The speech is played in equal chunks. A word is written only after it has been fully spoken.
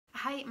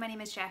Hi, my name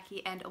is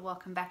Jackie and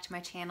welcome back to my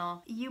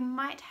channel. You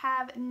might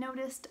have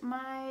noticed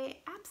my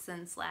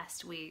absence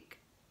last week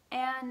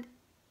and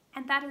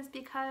that is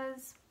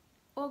because,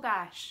 oh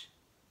gosh,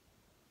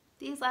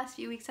 these last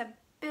few weeks have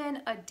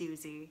been a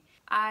doozy.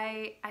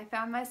 I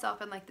found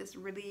myself in like this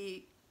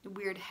really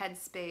weird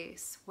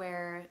headspace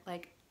where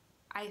like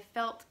I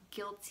felt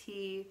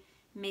guilty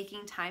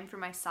making time for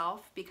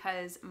myself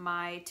because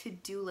my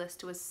to-do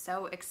list was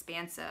so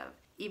expansive.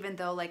 Even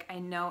though like I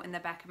know in the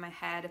back of my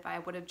head if I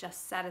would have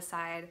just set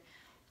aside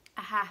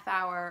a half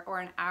hour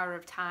or an hour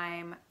of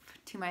time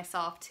to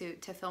myself to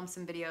film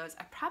some videos,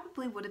 I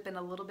probably would have been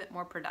a little bit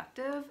more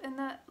productive in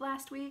the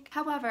last week.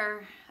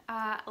 However,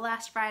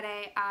 last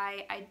Friday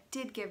I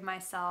did give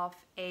myself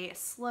a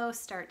slow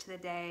start to the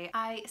day.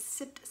 I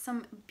sipped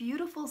some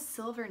beautiful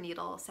silver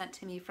needle sent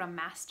to me from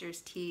Master's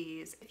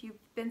Teas. If you've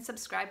been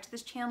subscribed to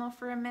this channel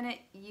for a minute,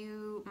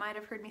 you might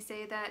have heard me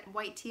say that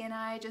white tea and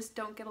I just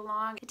don't get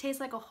along. It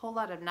tastes like a whole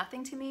lot of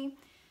nothing to me.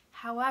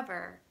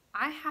 However,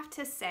 I have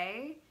to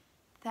say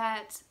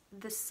that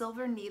the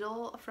silver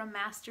needle from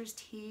Master's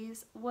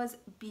Teas was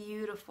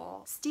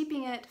beautiful.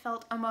 Steeping it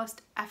felt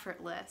almost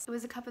effortless. It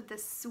was a cup of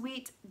this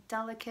sweet,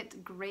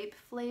 delicate grape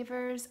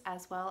flavors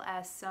as well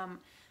as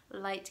some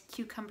light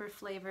cucumber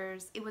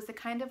flavors. It was the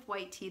kind of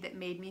white tea that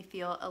made me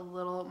feel a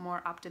little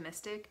more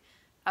optimistic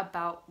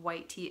about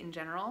white tea in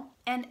general.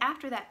 And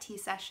after that tea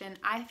session,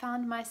 I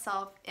found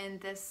myself in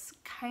this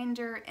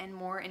kinder and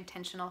more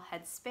intentional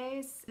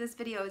headspace. This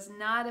video is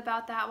not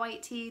about that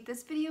white tea.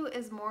 This video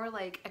is more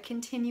like a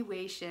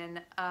continuation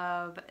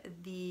of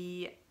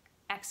the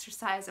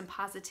exercise and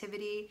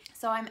positivity.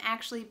 So I'm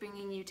actually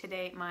bringing you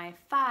today my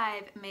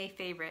 5 May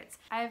favorites.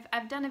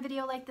 I've done a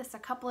video like this a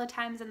couple of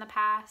times in the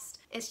past.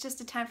 It's just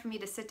a time for me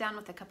to sit down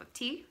with a cup of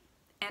tea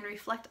and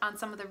reflect on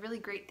some of the really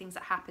great things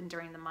that happened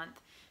during the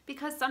month.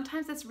 Because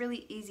sometimes it's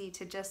really easy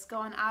to just go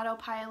on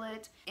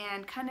autopilot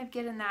and kind of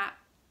get in that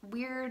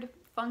weird,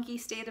 funky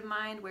state of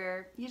mind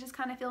where you just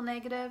kind of feel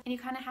negative, and you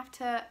kind of have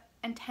to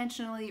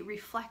intentionally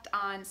reflect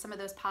on some of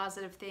those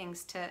positive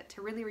things to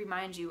really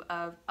remind you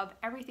of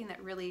everything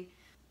that really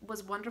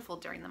was wonderful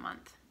during the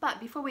month. But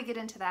before we get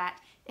into that,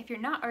 if you're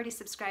not already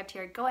subscribed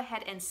here, go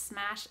ahead and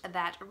smash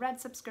that red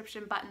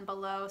subscription button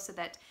below so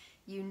that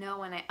you know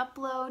when I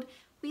upload.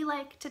 We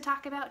like to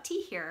talk about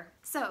tea here.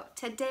 So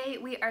today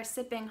we are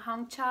sipping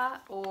Hongcha,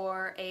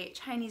 or a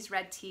Chinese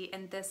red tea,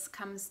 and this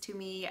comes to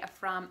me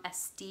from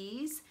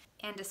Esteas.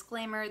 And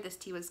disclaimer, this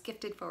tea was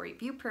gifted for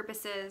review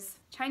purposes.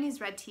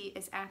 Chinese red tea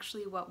is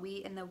actually what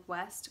we in the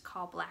West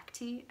call black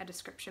tea, a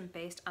description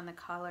based on the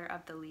color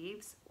of the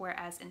leaves,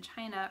 whereas in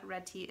China,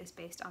 red tea is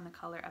based on the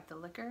color of the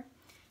liquor.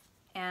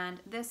 And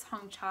this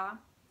Hongcha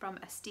from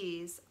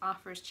Esteas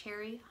offers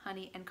cherry,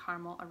 honey, and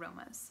caramel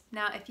aromas.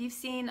 Now, if you've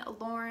seen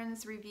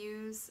Lauren's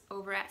reviews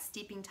over at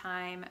Steeping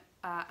Time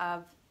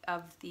of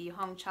the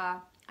Hongcha,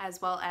 as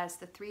well as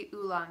the 3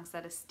 oolongs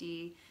that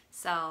Esteas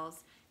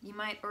sells, you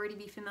might already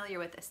be familiar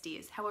with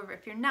Esteas. However,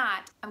 if you're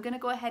not, I'm gonna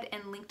go ahead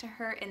and link to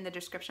her in the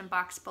description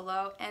box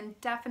below, and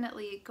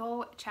definitely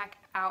go check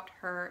out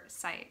her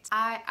site.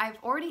 I've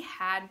already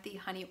had the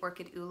honey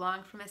orchid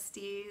oolong from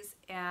Esteas,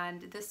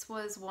 and this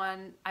was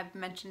one I've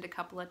mentioned a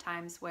couple of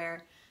times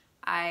where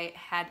I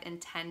had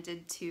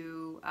intended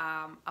to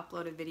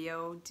upload a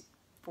video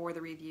for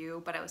the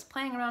review, but I was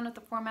playing around with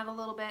the format a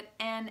little bit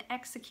and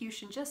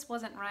execution just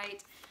wasn't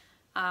right.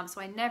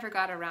 So I never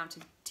got around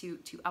to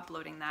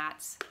uploading that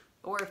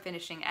or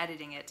finishing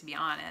editing it, to be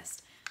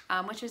honest,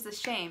 which is a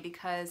shame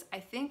because I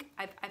think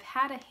I've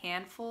had a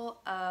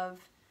handful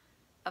of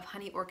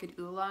honey orchid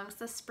oolongs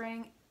this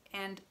spring,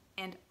 and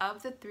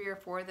of the 3 or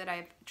 4 that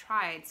I've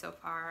tried so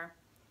far,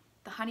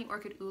 the honey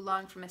orchid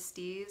oolong from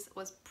Esteas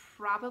was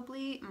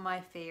probably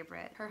my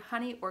favorite. Her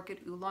honey orchid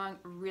oolong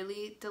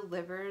really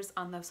delivers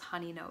on those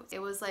honey notes.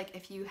 It was like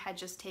if you had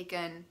just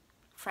taken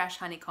fresh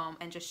honeycomb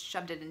and just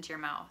shoved it into your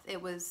mouth.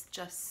 It was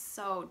just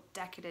so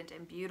decadent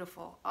and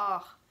beautiful.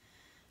 Oh,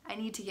 I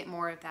need to get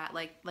more of that.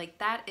 Like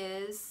that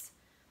is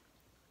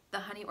the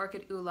honey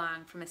orchid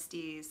oolong from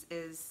Esteas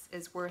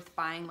is worth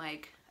buying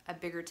like a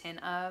bigger tin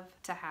of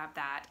to have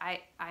that.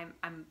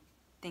 I'm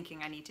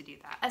thinking I need to do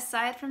that.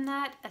 Aside from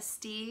that,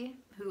 Esteas,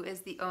 who is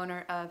the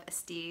owner of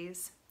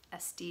Esteas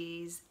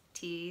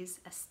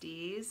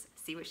Teas,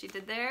 see what she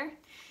did there?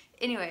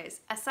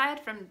 Anyways,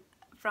 aside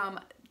from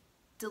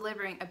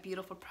delivering a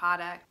beautiful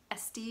product,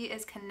 Esteas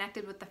is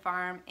connected with the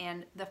farm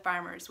and the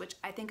farmers, which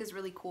I think is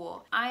really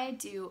cool. I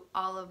do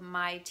all of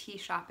my tea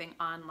shopping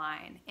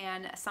online,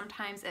 and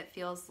sometimes it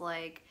feels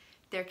like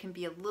there can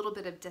be a little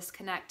bit of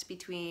disconnect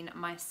between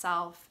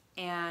myself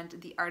and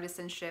the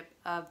artisanship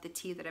of the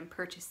tea that I'm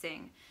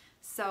purchasing.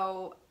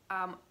 So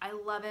I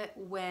love it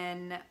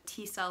when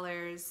tea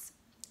sellers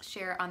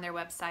share on their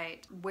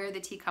website where the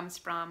tea comes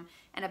from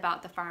and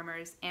about the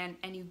farmers, and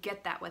you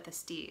get that with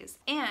Esteas.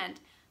 And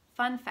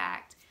fun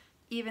fact,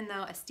 even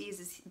though Esteas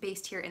is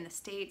based here in the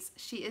States,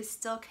 she is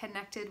still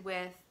connected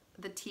with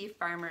the tea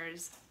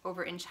farmers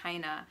over in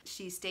China.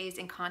 She stays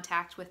in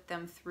contact with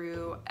them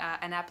through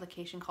an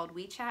application called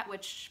WeChat,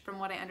 which from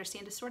what I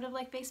understand is sort of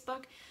like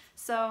Facebook.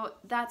 So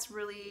that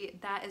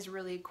is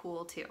really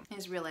cool too. I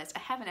just realized I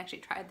haven't actually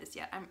tried this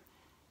yet.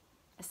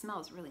 It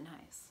smells really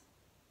nice.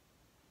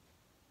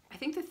 I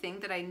think the thing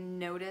that I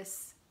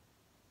notice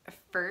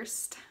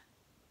first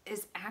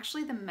is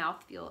actually the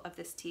mouthfeel of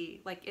this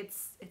tea. Like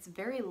it's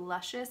very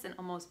luscious and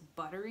almost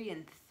buttery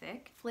and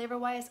thick.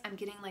 Flavor-wise, I'm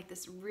getting like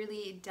this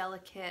really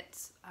delicate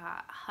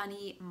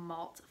honey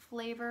malt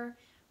flavor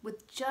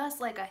with just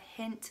a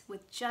hint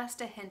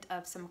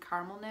of some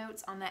caramel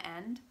notes on the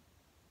end.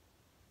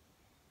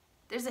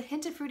 There's a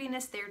hint of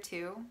fruitiness there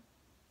too,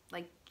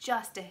 like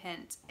just a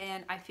hint.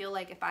 And I feel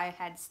like if I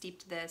had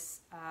steeped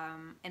this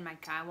in my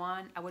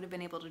gaiwan, I would have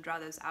been able to draw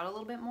those out a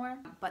little bit more.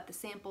 But the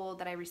sample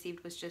that I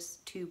received was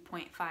just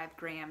 2.5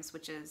 grams,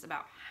 which is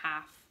about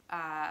half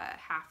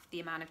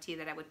the amount of tea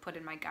that I would put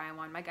in my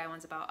gaiwan. My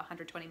gaiwan's about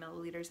 120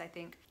 milliliters, I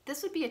think.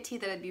 This would be a tea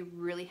that I'd be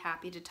really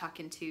happy to tuck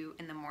into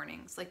in the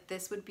mornings. Like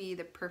this would be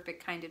the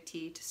perfect kind of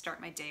tea to start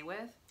my day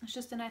with. It's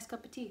just a nice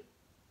cup of tea.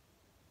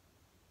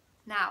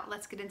 Now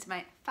let's get into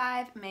my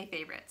 5 May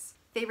favorites.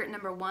 Favorite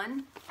number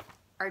 1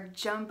 are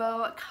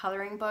jumbo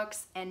coloring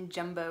books and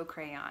jumbo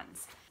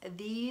crayons.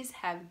 These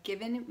have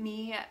given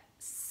me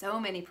so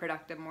many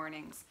productive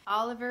mornings.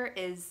 Oliver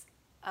is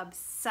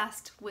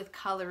obsessed with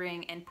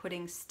coloring and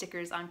putting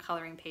stickers on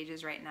coloring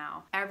pages right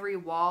now. Every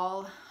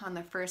wall on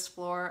the first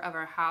floor of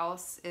our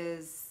house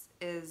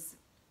is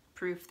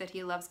proof that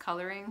he loves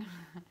coloring.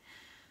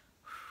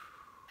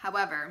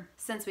 However,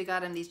 since we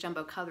got him these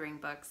jumbo coloring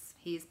books,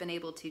 he's been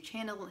able to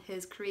channel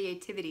his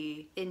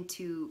creativity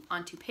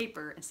onto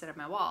paper instead of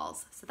my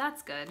walls, so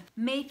that's good.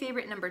 May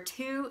favorite number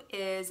 2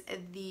 is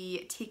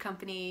the tea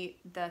company,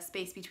 The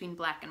Space Between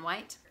Black and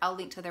White. I'll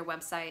link to their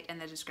website in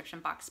the description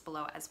box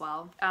below as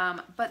well.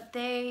 But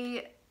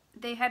they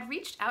had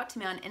reached out to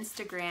me on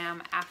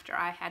Instagram after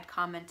I had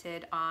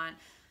commented on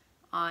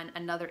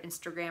another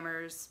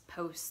Instagrammer's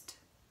post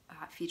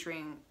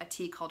featuring a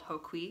tea called ho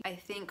kui. I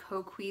think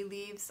ho kui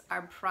leaves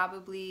are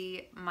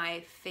probably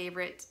my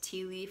favorite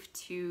tea leaf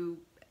to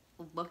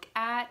look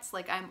at.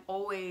 Like I'm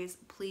always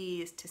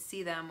pleased to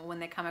see them when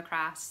they come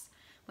across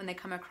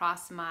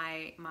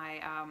my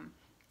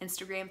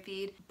Instagram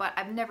feed, but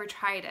I've never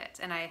tried it,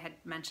 and I had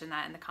mentioned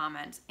that in the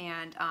comments.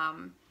 And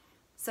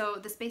so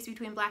The Space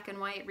Between Black and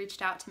White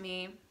reached out to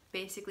me,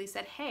 basically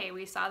said, hey,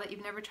 we saw that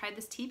you've never tried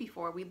this tea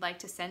before. We'd like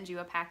to send you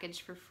a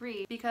package for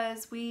free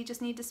because we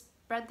just need to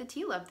spread the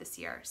tea love this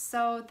year.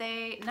 So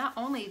they not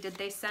only did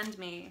they send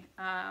me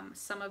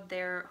some of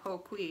their ho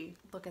kui.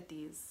 Look at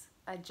these.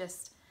 I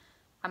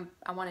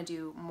want to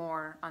do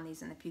more on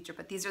these in the future,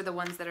 but these are the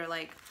ones that are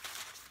like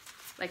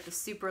the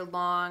super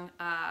long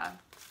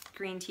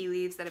green tea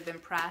leaves that have been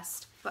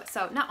pressed. But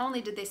so not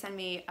only did they send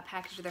me a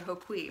package of their ho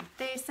kui,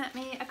 they sent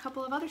me a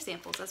couple of other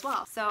samples as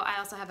well. So I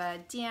also have a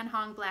Dian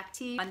Hong black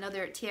tea,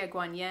 another Tia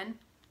Guan Yin.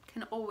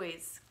 I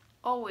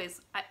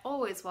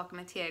always welcome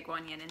a Tia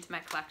Guan Yin into my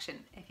collection.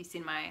 If you've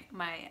seen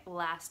my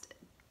last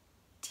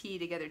Tea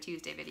Together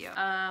Tuesday video.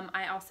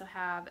 I also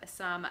have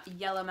some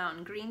Yellow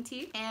Mountain green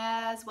tea,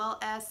 as well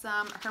as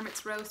some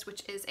Hermit's Roast,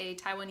 which is a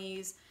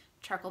Taiwanese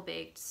charcoal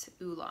baked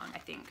oolong, I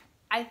think.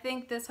 I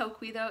think this ho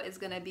kui though is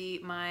gonna be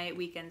my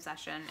weekend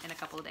session in a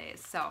couple of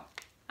days, so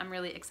I'm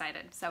really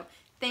excited. So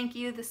thank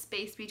you, The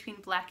Space Between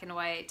Black and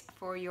White,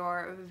 for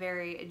your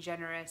very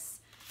generous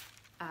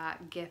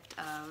gift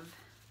of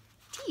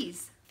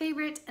teas.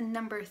 Favorite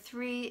number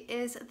 3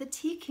 is the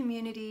tea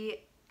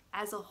community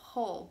as a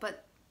whole,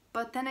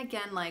 but then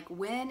again, like,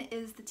 when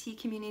is the tea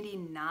community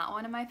not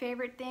one of my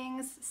favorite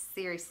things?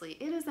 Seriously,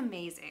 it is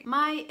amazing.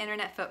 My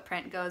internet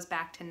footprint goes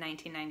back to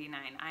 1999.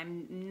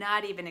 I'm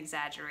not even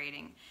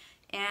exaggerating.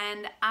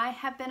 And I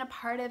have been a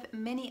part of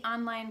many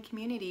online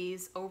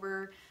communities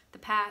over the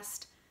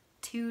past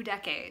 2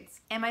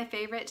 decades. And my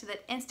favorite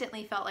that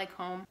instantly felt like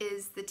home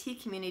is the tea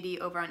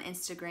community over on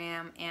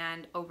Instagram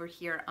and over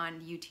here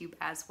on YouTube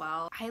as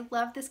well. I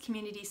love this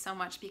community so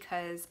much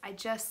because I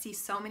just see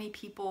so many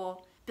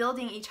people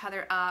building each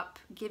other up,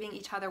 giving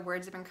each other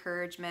words of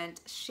encouragement,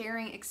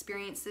 sharing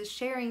experiences,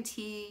 sharing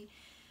tea,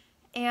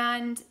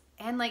 and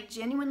like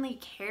genuinely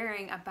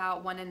caring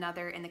about one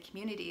another in the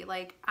community.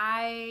 Like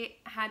I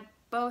had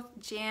both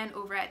Jan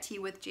over at Tea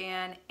with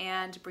Jan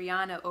and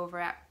Brianna over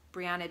at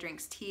Brianna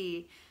Drinks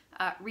Tea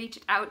reached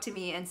out to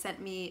me and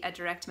sent me a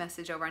direct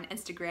message over on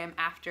Instagram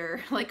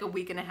after like a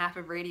week and a half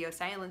of radio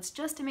silence,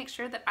 just to make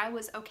sure that I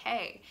was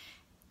okay.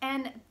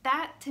 And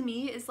that to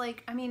me is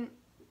like, I mean,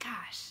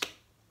 gosh,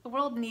 the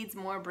world needs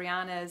more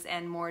Briannas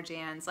and more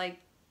Jans. Like,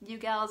 you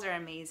gals are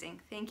amazing.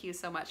 Thank you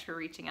so much for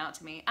reaching out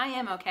to me. I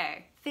am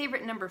okay.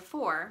 Favorite number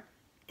 4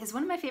 is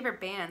one of my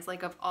favorite bands,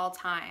 like, of all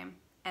time,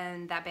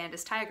 and that band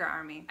is Tiger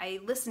Army. I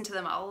listened to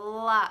them a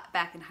lot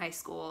back in high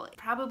school.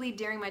 Probably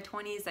during my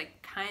 20s, I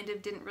kind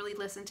of didn't really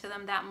listen to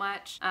them that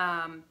much.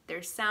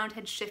 Their sound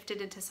had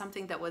shifted into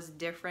something that was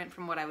different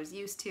from what I was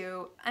used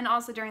to. And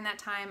also during that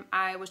time,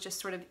 I was just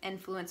sort of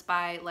influenced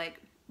by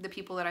like the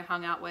people that I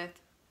hung out with,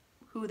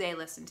 who they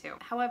listen to.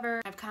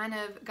 However, I've kind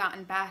of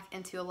gotten back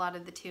into a lot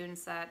of the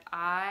tunes that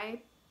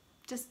I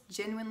just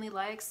genuinely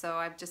like, so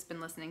I've just been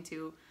listening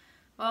to,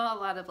 well, a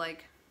lot of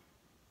like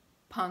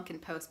punk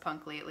and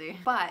post-punk lately.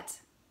 But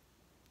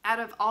out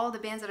of all the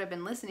bands that I've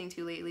been listening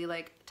to lately,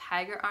 like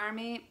Tiger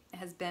Army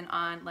has been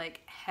on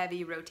like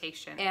heavy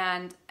rotation.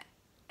 And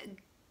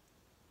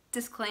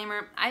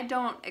disclaimer, I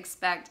don't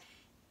expect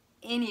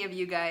any of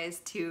you guys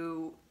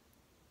to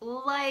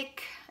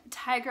like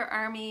Tiger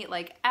Army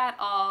like at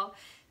all.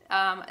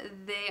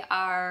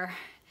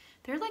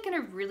 They're like in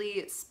a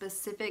really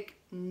specific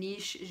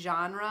niche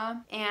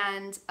genre,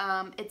 and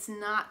it's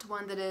not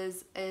one that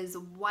is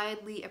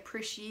widely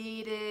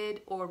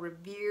appreciated or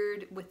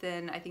revered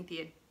within, I think,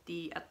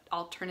 the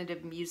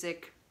alternative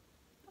music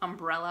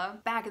umbrella.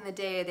 Back in the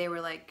day, they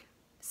were like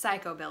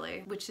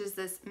psychobilly, which is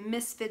this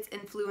Misfits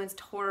influenced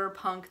horror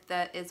punk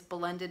that is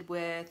blended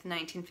with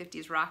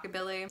 1950s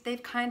rockabilly.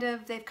 They've kind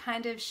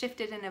of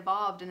shifted and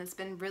evolved, and it's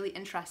been really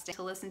interesting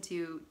to listen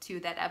to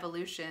that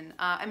evolution.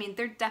 I mean,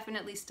 they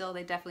definitely still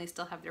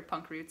have their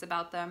punk roots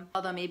about them,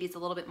 although maybe it's a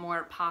little bit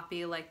more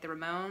poppy like the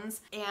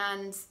Ramones,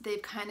 and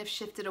they've kind of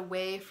shifted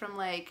away from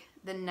like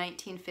the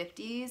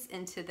 1950s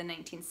into the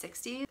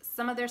 1960s.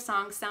 Some of their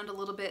songs sound a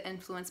little bit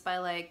influenced by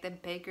like the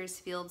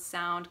Bakersfield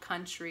sound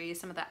country,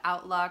 some of the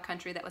outlaw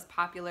country that was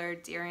popular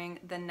during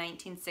the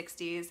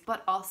 1960s,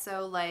 but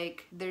also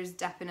like there's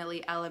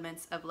definitely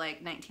elements of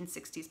like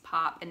 1960s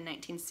pop and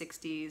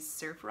 1960s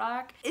surf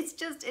rock. It's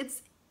just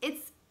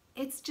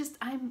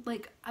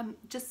I'm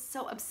just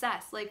so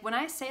obsessed. Like when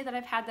I say that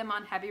I've had them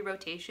on heavy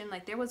rotation,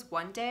 like there was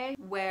one day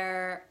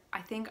where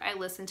I think I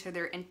listened to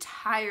their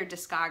entire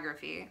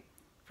discography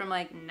from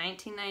like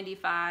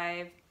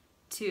 1995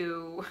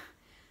 to,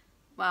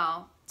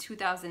 well,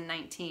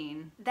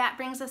 2019. That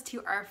brings us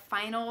to our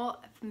final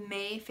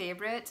May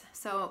favorite.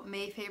 So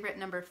May favorite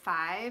number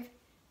 5,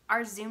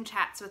 our Zoom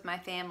chats with my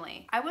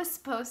family. I was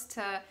supposed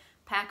to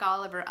pack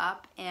Oliver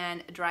up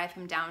and drive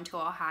him down to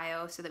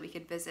Ohio so that we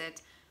could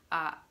visit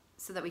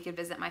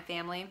my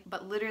family.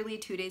 But literally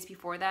 2 days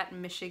before that,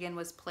 Michigan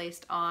was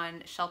placed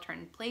on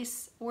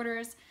shelter-in-place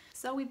orders.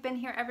 So we've been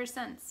here ever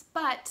since.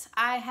 But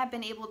I have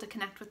been able to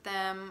connect with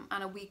them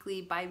on a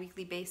weekly,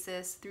 bi-weekly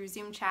basis through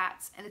Zoom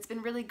chats, and it's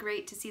been really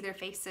great to see their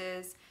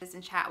faces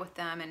and chat with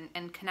them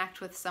and connect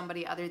with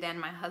somebody other than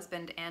my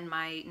husband and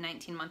my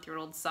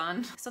 19-month-old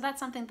son. So that's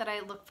something that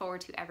I look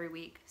forward to every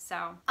week.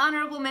 So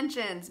honorable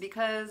mentions,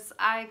 because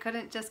I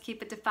couldn't just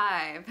keep it to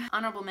 5.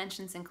 Honorable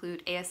mentions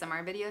include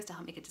ASMR videos to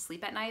help me get to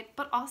sleep at night,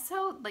 but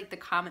also like the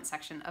comment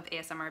section of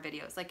ASMR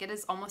videos. Like it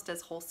is almost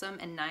as wholesome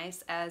and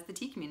nice as the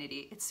tea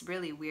community. It's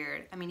really weird.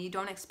 I mean, you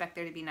don't expect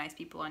there to be nice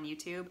people on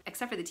YouTube,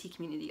 except for the tea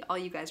community. All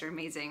you guys are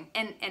amazing.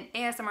 And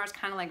ASMR is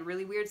kind of like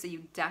really weird, so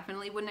you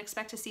definitely wouldn't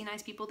expect to see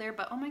nice people there,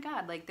 but oh my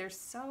god, like they're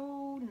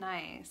so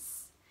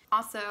nice.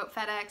 Also,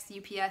 FedEx,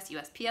 UPS,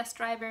 USPS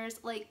drivers,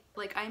 like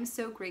I'm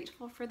so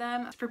grateful for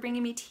them for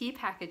bringing me tea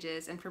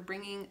packages and for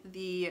bringing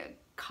the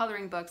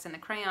coloring books and the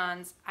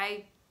crayons.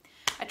 I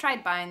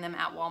tried buying them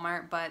at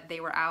Walmart, but they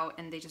were out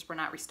and they just were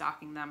not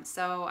restocking them,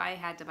 so I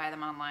had to buy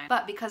them online.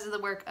 But because of the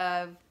work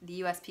of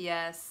the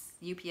USPS,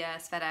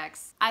 UPS,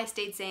 FedEx, I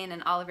stayed sane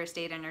and Oliver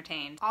stayed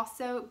entertained.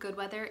 Also, good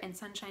weather and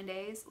sunshine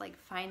days. Like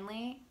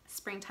finally,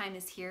 springtime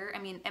is here. I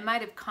mean, it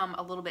might have come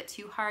a little bit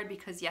too hard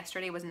because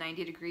yesterday was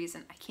 90 degrees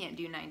and I can't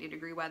do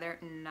 90-degree weather.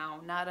 No,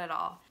 not at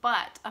all.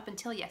 But up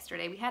until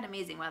yesterday, we had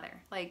amazing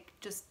weather. Like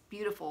just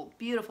beautiful,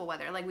 beautiful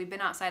weather. Like we've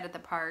been outside at the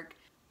park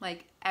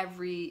like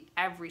every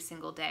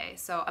single day.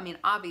 So, I mean,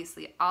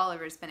 obviously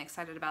Oliver's been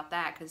excited about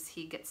that because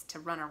he gets to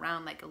run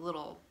around like a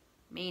little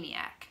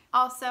maniac.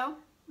 Also,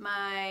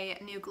 my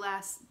new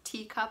glass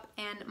teacup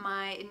and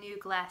my new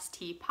glass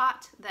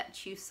teapot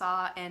that you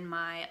saw in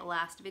my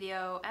last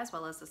video, as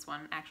well as this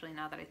one, actually,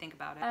 now that I think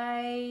about it.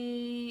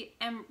 I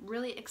am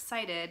really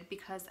excited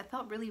because I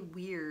felt really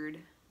weird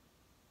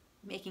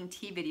making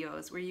tea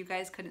videos where you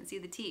guys couldn't see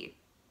the tea.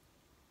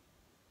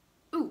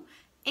 Ooh,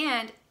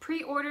 and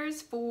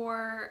pre-orders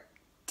for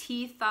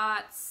Tea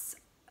Thoughts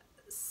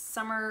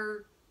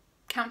summer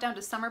countdown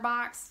to summer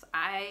box.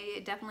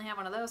 I definitely have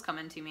one of those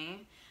coming to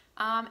me.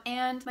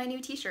 And my new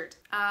t-shirt.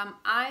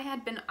 I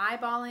had been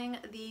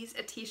eyeballing these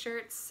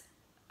t-shirts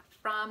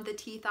from the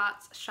Tea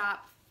Thoughts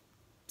shop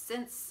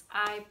since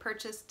I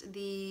purchased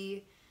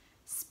the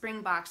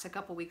spring box a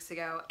couple weeks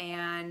ago,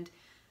 and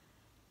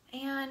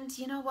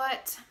you know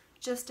what?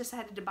 Just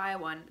decided to buy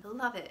one.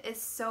 Love it.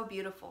 It's so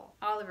beautiful.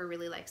 Oliver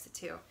really likes it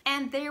too.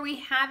 And there we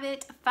have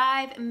it,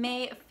 5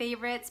 May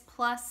favorites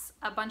plus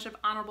a bunch of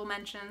honorable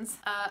mentions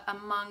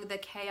among the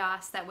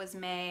chaos that was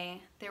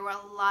May. There were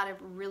a lot of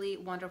really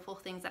wonderful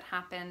things that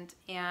happened,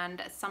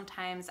 and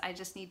sometimes I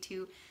just need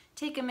to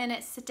take a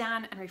minute, sit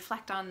down, and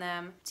reflect on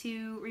them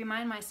to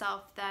remind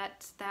myself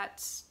that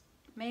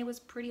May was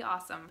pretty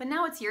awesome. But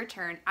now it's your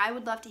turn. I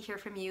would love to hear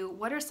from you.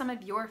 What are some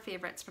of your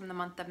favorites from the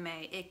month of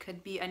May? It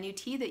could be a new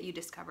tea that you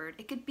discovered.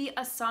 It could be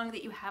a song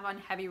that you have on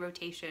heavy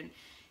rotation.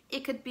 It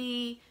could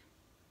be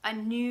a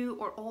new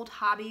or old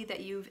hobby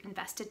that you've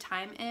invested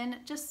time in.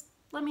 Just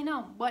let me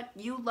know what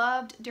you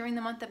loved during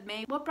the month of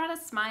May, what brought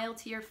a smile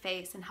to your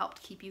face and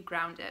helped keep you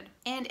grounded.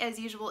 And as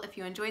usual, if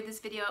you enjoyed this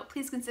video,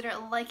 please consider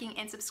liking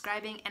and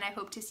subscribing, and I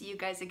hope to see you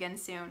guys again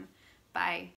soon. Bye.